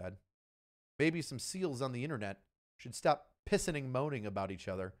being said, maybe some SEALs on the internet should stop pissing and moaning about each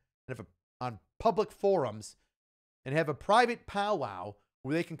other and on public forums and have a private powwow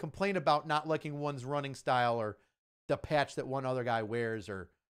where they can complain about not liking one's running style or the patch that one other guy wears or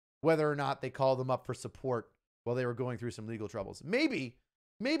whether or not they call them up for support while they were going through some legal troubles. Maybe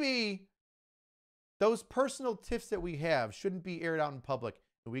those personal tiffs that we have shouldn't be aired out in public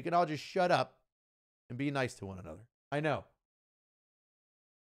and we can all just shut up and be nice to one another. I know.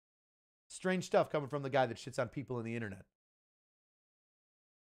 Strange stuff coming from the guy that shits on people on the internet.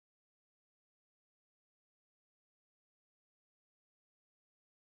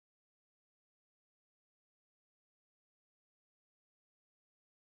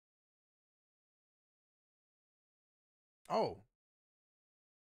 Oh.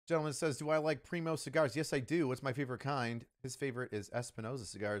 Gentleman says, do I like Primo cigars? Yes, I do. What's my favorite kind? His favorite is Espinosa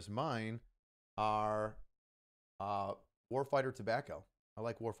cigars. Mine are Warfighter Tobacco. I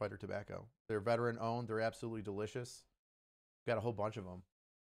like Warfighter Tobacco. They're veteran owned. They're absolutely delicious. Got a whole bunch of them.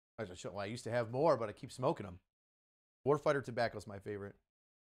 I used to have more, but I keep smoking them. Warfighter Tobacco is my favorite.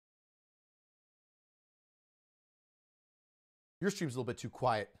 Your stream's a little bit too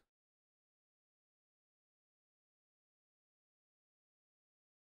quiet.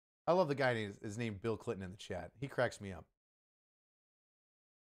 I love the guy is named Bill Clinton in the chat. He cracks me up.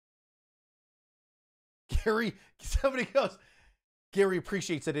 Gary, somebody goes, Gary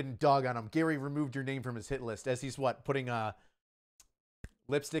appreciates I didn't dog on him. Gary removed your name from his hit list as he's what, putting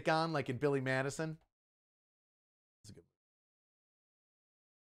lipstick on like in Billy Madison? That's a good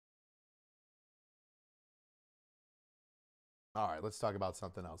one. All right, let's talk about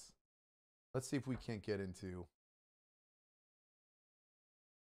something else. Let's see if we can't get into...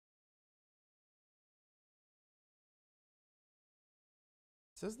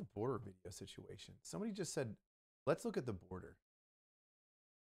 says the border video situation. Somebody just said, let's look at the border.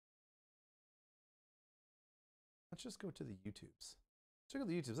 Let's just go to the YouTubes. Check out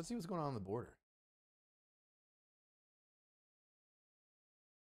the YouTubes. Let's see what's going on the border.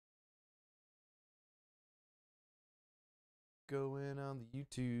 Going on the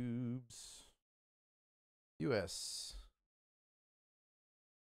YouTubes. U.S.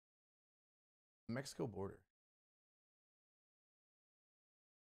 Mexico border.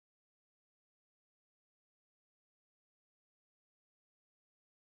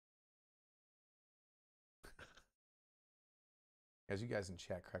 As you guys in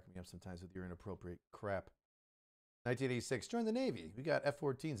chat crack me up sometimes with your inappropriate crap. 1986, join the Navy. We got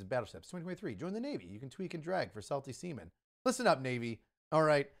F-14s and battleships. 2023, join the Navy. You can tweak and drag for salty seamen. Listen up, Navy. All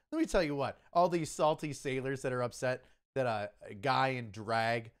right, let me tell you what. All these salty sailors that are upset that a guy in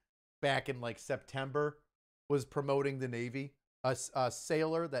drag back in like September was promoting the Navy. A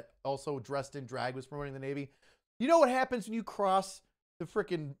sailor that also dressed in drag was promoting the Navy. You know what happens when you cross the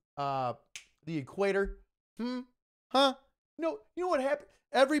frickin' the equator? Huh? No, you know what happened?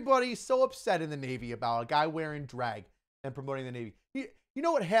 Everybody's so upset in the Navy about a guy wearing drag and promoting the Navy. You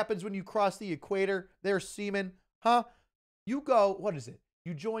know what happens when you cross the equator? They're seamen, huh? You go, what is it?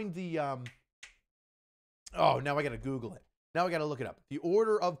 You join the, oh, now I got to Google it. Now I got to look it up. The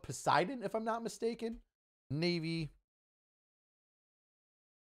Order of Poseidon, if I'm not mistaken. Navy.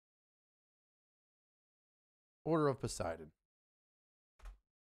 Order of Poseidon.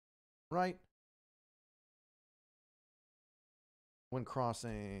 Right? When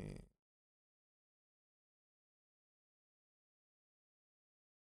crossing.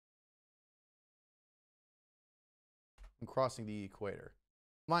 When crossing the equator.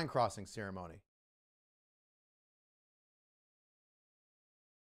 Line crossing ceremony.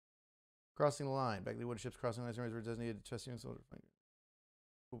 Crossing the line. Back to the wood ships crossing lines were designated chest units.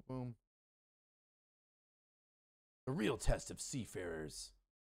 Boom, boom. The real test of seafarers.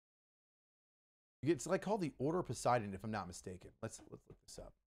 It's like called the Order of Poseidon, if I'm not mistaken. Let's look this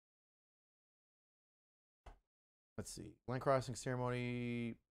up. Let's see. Line crossing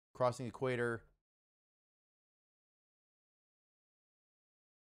ceremony, crossing the equator.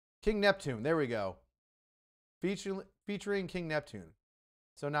 King Neptune. There we go. Featuring King Neptune.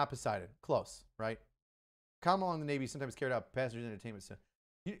 So not Poseidon. Close, right? Common along the Navy sometimes carried out passengers entertainment.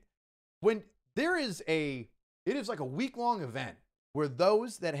 When there is it is like a week-long event where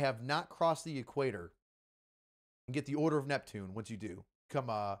those that have not crossed the equator and get the Order of Neptune, once you do, become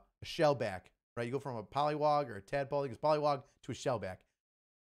a shellback, right? You go from a polywog or a tadpole, you go polywog to a shellback.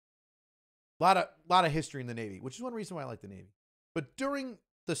 A lot of history in the Navy, which is one reason why I like the Navy. But during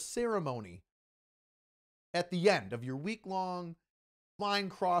the ceremony, at the end of your week-long line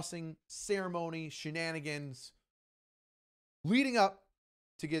crossing ceremony shenanigans, leading up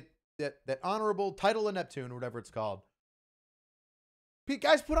to get that honorable title of Neptune or whatever it's called,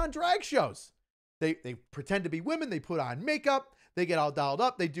 guys put on drag shows. They pretend to be women. They put on makeup. They get all dolled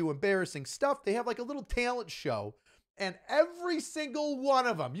up. They do embarrassing stuff. They have like a little talent show. And every single one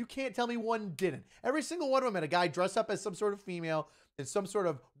of them, you can't tell me one didn't. Every single one of them had a guy dress up as some sort of female in some sort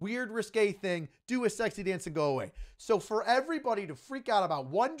of weird, risque thing, do a sexy dance and go away. So for everybody to freak out about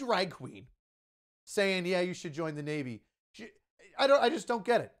one drag queen saying, yeah, you should join the Navy, I just don't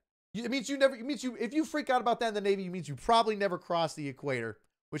get it. It means if you freak out about that in the Navy, it means you probably never crossed the equator,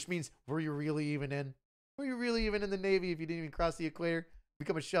 which means, were you really even in? Were you really even in the Navy if you didn't even cross the equator?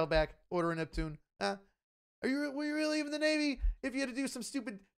 Become a shellback, Order of Neptune? Huh? Were you really even in the Navy if you had to do some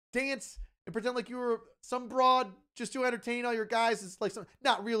stupid dance and pretend like you were some broad just to entertain all your guys? It's like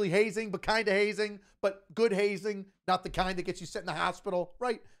not really hazing, but kind of hazing, but good hazing, not the kind that gets you sent in the hospital,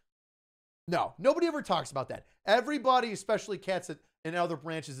 right? No, nobody ever talks about that. Everybody, especially cats in other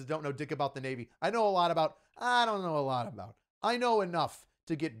branches that don't know dick about the Navy. I don't know a lot about. I know enough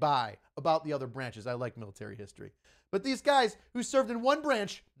to get by about the other branches. I like military history. But these guys who served in one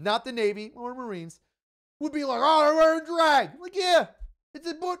branch, not the Navy or Marines, would be like, oh, they're wearing drag. Like, yeah, it's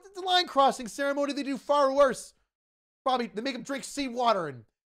a line crossing ceremony. They do far worse. Probably they make them drink seawater and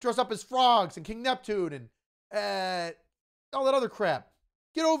dress up as frogs and King Neptune and all that other crap.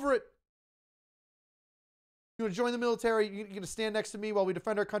 Get over it. You want to join the military? You're going to stand next to me while we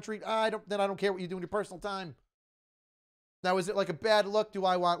defend our country? Then I don't care what you do in your personal time. Now, is it like a bad look? Do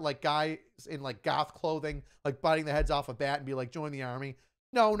I want like guys in like goth clothing, like biting the heads off a bat and be like, join the army?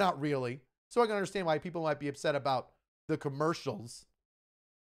 No, not really. So I can understand why people might be upset about the commercials.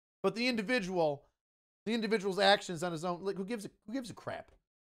 But the individual's actions on his own, like who gives a crap?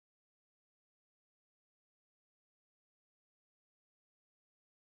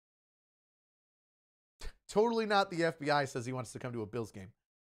 Totally not the FBI says he wants to come to a Bills game.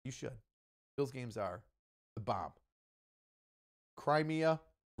 You should. Bills games are the bomb. Crimea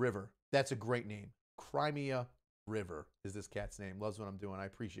River. That's a great name. Crimea River is this cat's name. Loves what I'm doing. I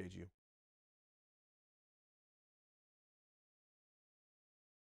appreciate you.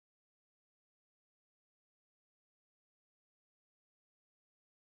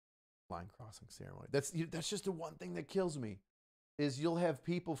 Line crossing ceremony. That's just the one thing that kills me. Is you'll have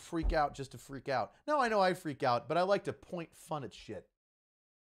people freak out just to freak out. Now I know I freak out, but I like to point fun at shit.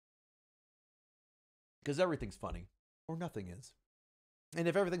 Because everything's funny, or nothing is. And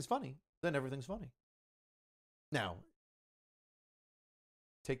if everything's funny, then everything's funny. Now,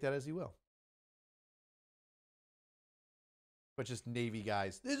 take that as you will. But just Navy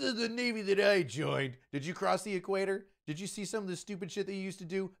guys. This is the Navy that I joined. Did you cross the equator? Did you see some of the stupid shit that you used to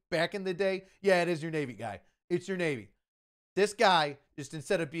do back in the day? Yeah, it is your Navy guy. It's your Navy. This guy, just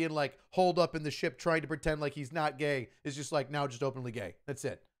instead of being like holed up in the ship trying to pretend like he's not gay, is just like now just openly gay. That's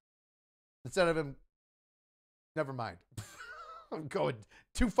it. Instead of him, never mind. I'm going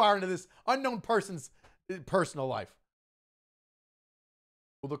too far into this unknown person's personal life.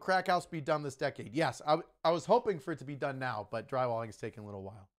 Will the crack house be done this decade? Yes, I was hoping for it to be done now, but drywalling is taking a little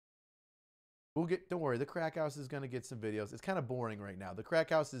while. Don't worry, the crack house is going to get some videos. It's kind of boring right now. The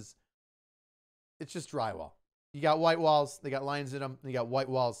crack house it's just drywall. You got white walls, they got lines in them, and you got white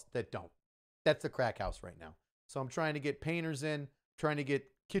walls that don't. That's the crack house right now. So I'm trying to get painters in, trying to get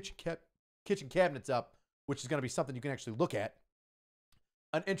kitchen cabinets up, which is going to be something you can actually look at.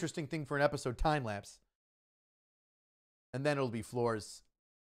 An interesting thing for an episode time lapse. And then it'll be floors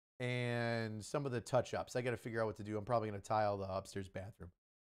and some of the touch-ups. I got to figure out what to do. I'm probably going to tile the upstairs bathroom.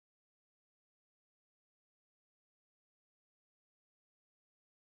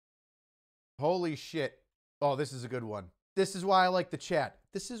 Holy shit. Oh, this is a good one. This is why I like the chat.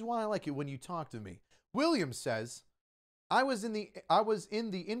 This is why I like it when you talk to me. William says, I was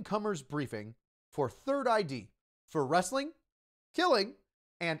in the incomers briefing for third ID for wrestling, killing,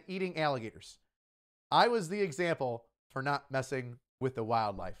 and eating alligators. I was the example for not messing with the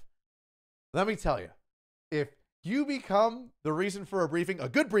wildlife. Let me tell you, if you become the reason for a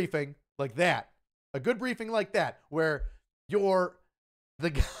good briefing like that, where you're the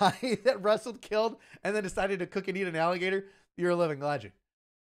guy that wrestled, killed, and then decided to cook and eat an alligator, you're a living legend.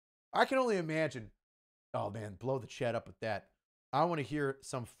 I can only imagine. Oh, man, blow the chat up with that. I want to hear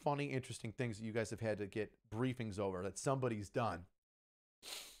some funny, interesting things that you guys have had to get briefings over that somebody's done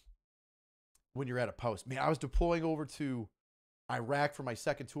when you're at a post. Man, I was deploying over to Iraq for my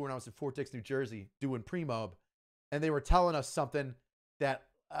second tour, and I was in Fort Dix, New Jersey, doing pre-mob, and they were telling us something that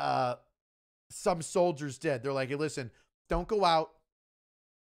some soldiers did. They're like, hey, listen, don't go out.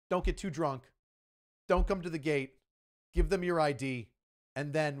 Don't get too drunk. Don't come to the gate. Give them your ID.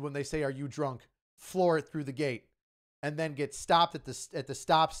 And then when they say, are you drunk? Floor it through the gate. And then get stopped at the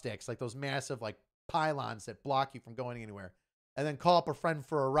stop sticks, like those massive like pylons that block you from going anywhere. And then call up a friend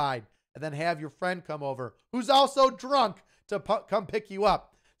for a ride. And then have your friend come over who's also drunk to come pick you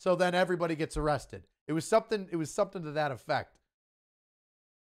up. So then everybody gets arrested. It was something to that effect.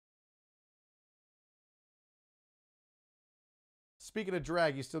 Speaking of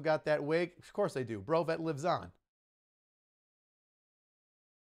drag, you still got that wig? Of course I do. Bro, that lives on.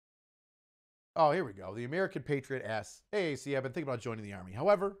 Oh, here we go. The American Patriot asks, hey, AC, I've been thinking about joining the Army.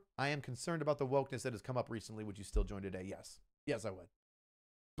 However, I am concerned about the wokeness that has come up recently. Would you still join today? Yes. Yes, I would.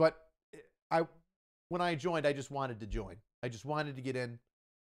 But when I joined, I just wanted to join. I just wanted to get in.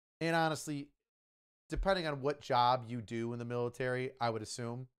 And honestly, depending on what job you do in the military, I would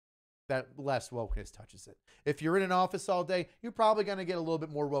assume that less wokeness touches it. If you're in an office all day, you're probably going to get a little bit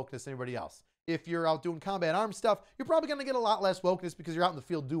more wokeness than anybody else. If you're out doing combat arms stuff, you're probably going to get a lot less wokeness because you're out in the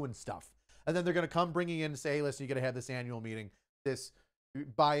field doing stuff. And then they're going to come bringing in and say, hey, listen, you got to have this annual meeting, this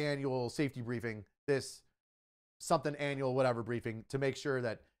biannual safety briefing, this something annual whatever briefing to make sure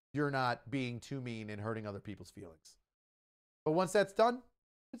that you're not being too mean and hurting other people's feelings. But once that's done,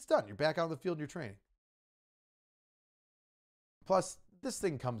 it's done. You're back out in the field and you're training. Plus, this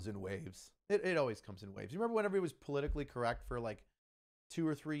thing comes in waves. It always comes in waves. You remember whenever it was politically correct for like 2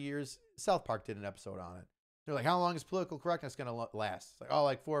 or 3 years? South Park did an episode on it. They're like, how long is political correctness going to last? It's like, oh,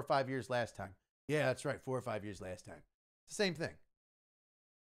 like 4 or 5 years last time. Yeah, that's right. 4 or 5 years last time. It's the same thing.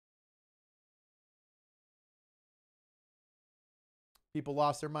 People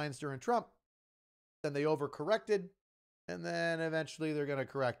lost their minds during Trump. Then they overcorrected. And then eventually they're going to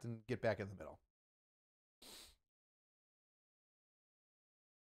correct and get back in the middle.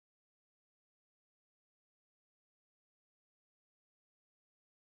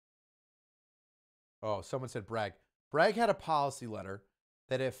 Oh, someone said Bragg. Bragg had a policy letter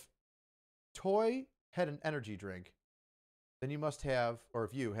that if Toy had an energy drink, then you must have, or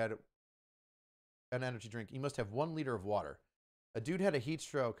if you had an energy drink, you must have 1 liter of water. A dude had a heat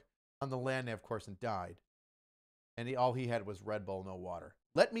stroke on the land nav course and died. And all he had was Red Bull, no water.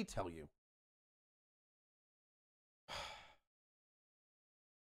 Let me tell you.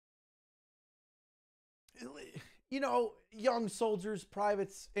 You know, young soldiers,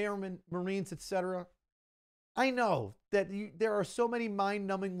 privates, airmen, Marines, etc. I know that there are so many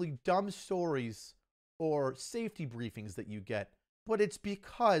mind-numbingly dumb stories or safety briefings that you get, but it's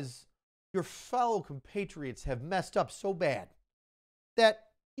because your fellow compatriots have messed up so bad that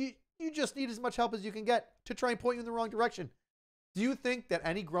you just need as much help as you can get to try and point you in the wrong direction. Do you think that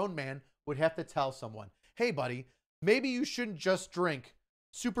any grown man would have to tell someone, hey, buddy, maybe you shouldn't just drink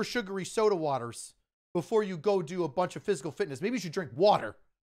super sugary soda waters before you go do a bunch of physical fitness? Maybe you should drink water,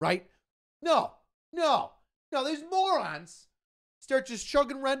 right? No. There's morons start just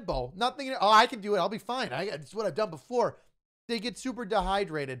chugging Red Bull, not thinking, oh, I can do it. I'll be fine. It's what I've done before. They get super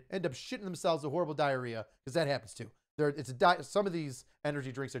dehydrated, end up shitting themselves with horrible diarrhea, because that happens too. Some of these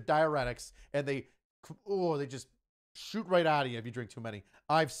energy drinks are diuretics, and they just shoot right out of you if you drink too many.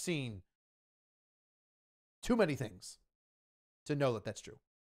 I've seen too many things to know that that's true.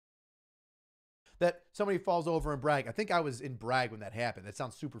 That somebody falls over and brag. I think I was in Bragg when that happened. That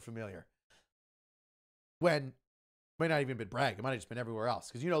sounds super familiar. When it might not even been Bragg. It might have just been everywhere else.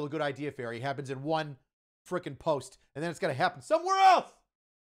 Because you know the good idea fairy happens in one freaking post, and then it's going to happen somewhere else.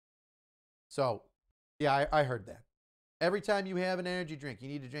 So, yeah, I heard that. Every time you have an energy drink, you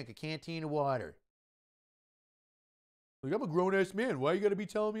need to drink a canteen of water. Like, I'm a grown-ass man. Why you got to be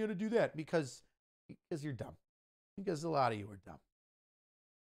telling me how to do that? Because you're dumb. Because a lot of you are dumb.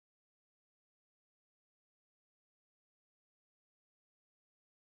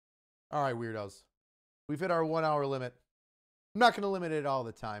 All right, weirdos. We've hit our 1 hour limit. I'm not going to limit it all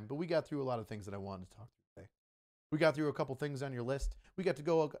the time, but we got through a lot of things that I wanted to talk to today. We got through a couple things on your list. We got to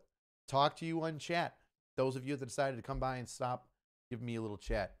go talk to you on chat. Those of you that decided to come by and stop, give me a little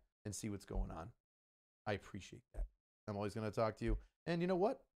chat and see what's going on. I appreciate that. I'm always going to talk to you. And you know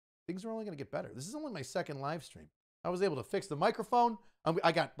what? Things are only going to get better. This is only my second live stream. I was able to fix the microphone.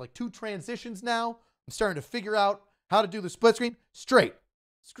 I got like 2 transitions now. I'm starting to figure out how to do the split screen. Straight.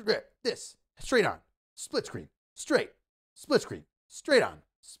 This. Straight on. Split screen. Straight. Split screen. Straight on.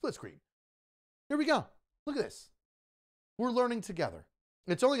 Split screen. Here we go. Look at this. We're learning together.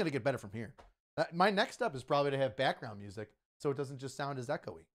 It's only going to get better from here. My next step is probably to have background music so it doesn't just sound as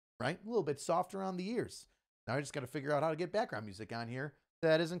echoey, right? A little bit softer on the ears. Now I just got to figure out how to get background music on here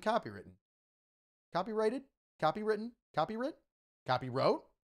that isn't copywritten. Copyrighted? Copywritten? Copyright? Copywrote?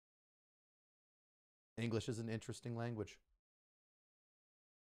 English is an interesting language.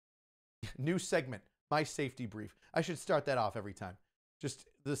 New segment, my safety brief. I should start that off every time. Just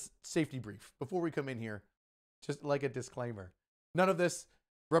this safety brief. Before we come in here, just like a disclaimer. None of this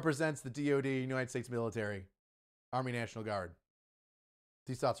represents the DoD, United States Military, Army National Guard.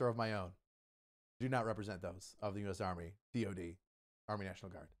 These thoughts are of my own. Do not represent those of the U.S. Army, DoD, Army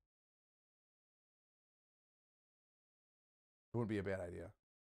National Guard. It wouldn't be a bad idea.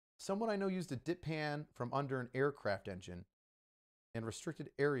 Someone I know used a dip pan from under an aircraft engine and restricted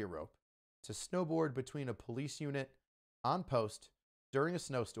area rope to snowboard between a police unit on post during a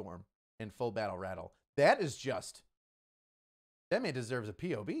snowstorm in full battle rattle. That man deserves a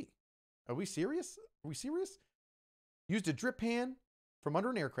POB. Are we serious? Are we serious? Used a drip pan from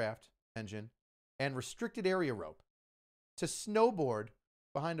under an aircraft engine and restricted area rope to snowboard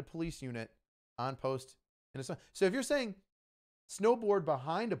behind a police unit on post in a snow. So if you're saying snowboard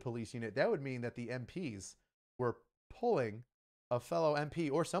behind a police unit, that would mean that the MPs were pulling a fellow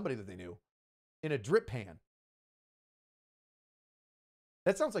MP or somebody that they knew in a drip pan.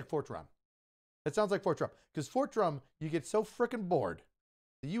 That sounds like Fort Drum. That sounds like Fort Drum. Because Fort Drum, you get so freaking bored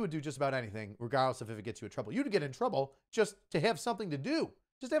that you would do just about anything, regardless of if it gets you in trouble. You'd get in trouble just to have something to do.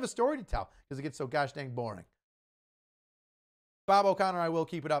 Just to have a story to tell, because it gets so gosh dang boring. Bob O'Connor, I will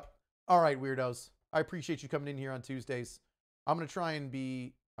keep it up. All right, weirdos. I appreciate you coming in here on Tuesdays. I'm going to try and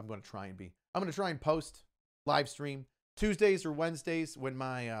post live stream Tuesdays or Wednesdays when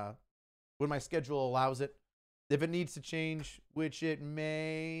my schedule allows it. If it needs to change, which it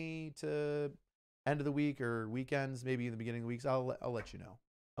may, to end of the week or weekends, maybe in the beginning of the weeks, I'll let you know.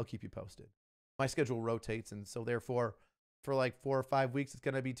 I'll keep you posted. My schedule rotates, and so therefore, for like 4 or 5 weeks, it's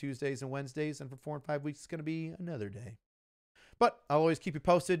going to be Tuesdays and Wednesdays, and for 4 and 5 weeks, it's going to be another day. But I'll always keep you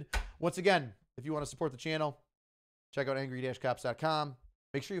posted. Once again, if you want to support the channel, check out angry-cops.com.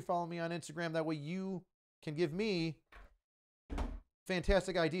 Make sure you follow me on Instagram. That way you can give me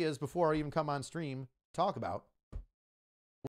fantastic ideas before I even come on stream to talk about.